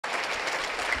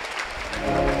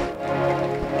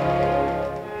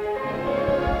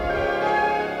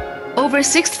Over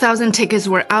 6,000 tickets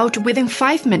were out within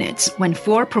 5 minutes when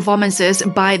 4 performances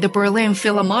by the Berlin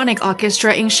Philharmonic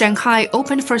Orchestra in Shanghai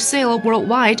opened for sale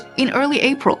worldwide in early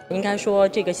April. 应该说，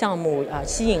这个项目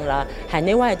吸引了海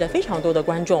内外的非常多的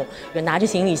观众，拿着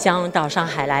行李箱到上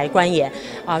海来观演。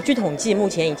据统计，目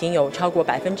前已经有超过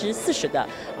40%的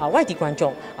外地观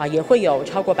众，也会有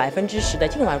超过10%的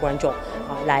境外观众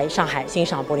来上海欣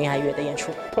赏柏林爱乐的演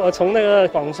出。我从那个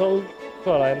广州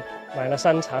过来。买了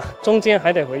3场，中间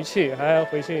还得回去，还要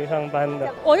回去上班的。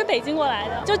我是北京过来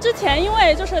的，就之前因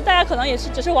为就是大家可能也是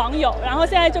只是网友，然后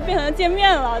现在就变成见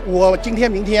面了。我今天、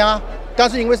明天啊，但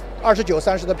是因为29、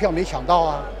30的票没抢到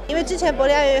啊。因为之前柏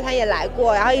林爱乐乐团也来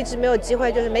过，然后一直没有机会，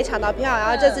就是没抢到票，然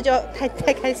后这次就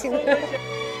太开心了。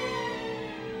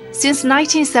Since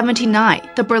 1979,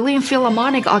 the Berlin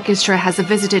Philharmonic Orchestra has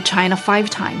visited China 5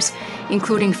 times,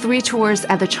 including 3 tours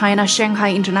at the China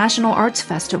Shanghai International Arts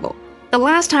Festival. The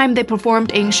last time they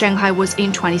performed in Shanghai was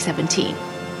in 2017.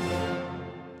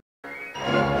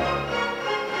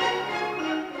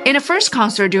 In the first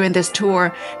concert during this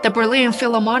tour, the Berlin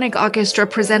Philharmonic Orchestra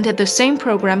presented the same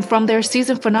program from their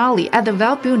season finale at the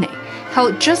Weltbühne,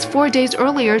 held just 4 days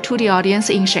earlier to the audience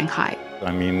in Shanghai.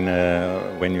 I mean,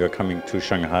 when you're coming to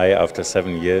Shanghai after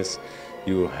 7 years,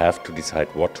 you have to decide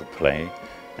what to play.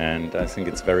 And I think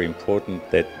it's very important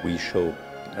that we show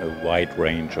a wide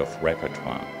range of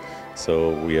repertoire. So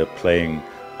we are playing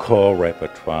core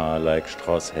repertoire like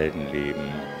Strauss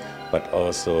Heldenleben, but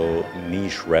also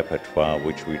niche repertoire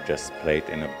which we just played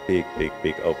in a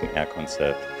big open air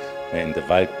concert in the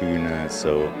Waldbühne.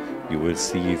 So you will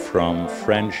see from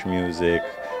French music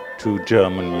to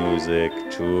German music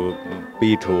to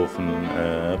Beethoven,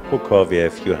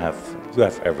 Prokofiev, you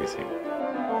have everything.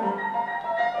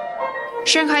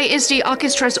 Shanghai is the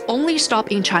orchestra's only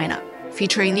stop in China.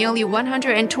 Featuring nearly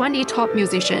 120 top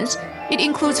musicians, it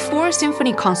includes 4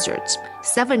 symphony concerts,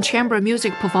 7 chamber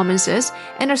music performances,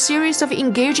 and a series of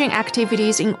engaging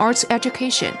activities in arts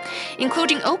education,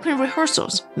 including open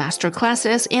rehearsals, master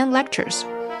classes, and lectures.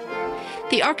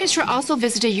 The orchestra also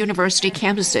visited university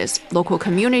campuses, local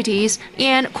communities,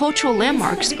 and cultural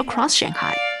landmarks across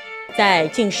Shanghai. 在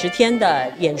近10天的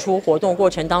演出活动过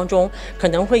程当中，可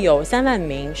能会有3万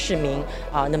名市民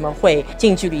那么会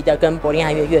近距离的跟柏林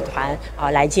爱乐乐团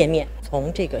来见面。从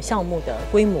这个项目的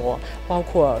规模，包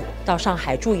括到上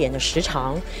海驻演的时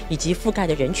长，以及覆盖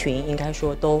的人群，应该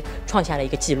说都创下了一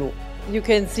个纪录。You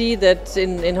can see that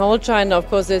in whole China, of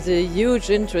course, there's a huge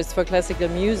interest for classical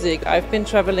music. I've been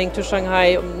traveling to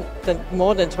Shanghai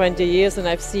more than 20 years, and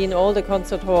I've seen all the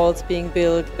concert halls being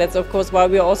built. That's, of course, why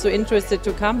we're also interested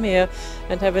to come here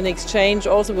and have an exchange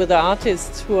also with the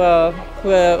artists who are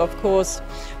of course,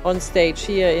 on stage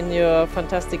here in your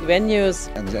fantastic venues.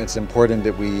 And it's important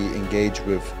that we engage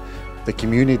with the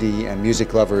community and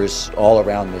music lovers all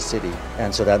around the city.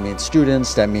 And so that means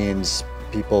students, that means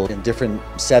people in different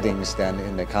settings than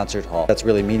in the concert hall. That's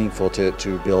really meaningful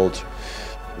to build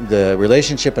the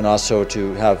relationship and also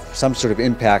to have some sort of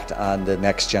impact on the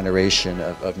next generation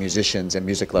of musicians and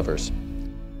music lovers.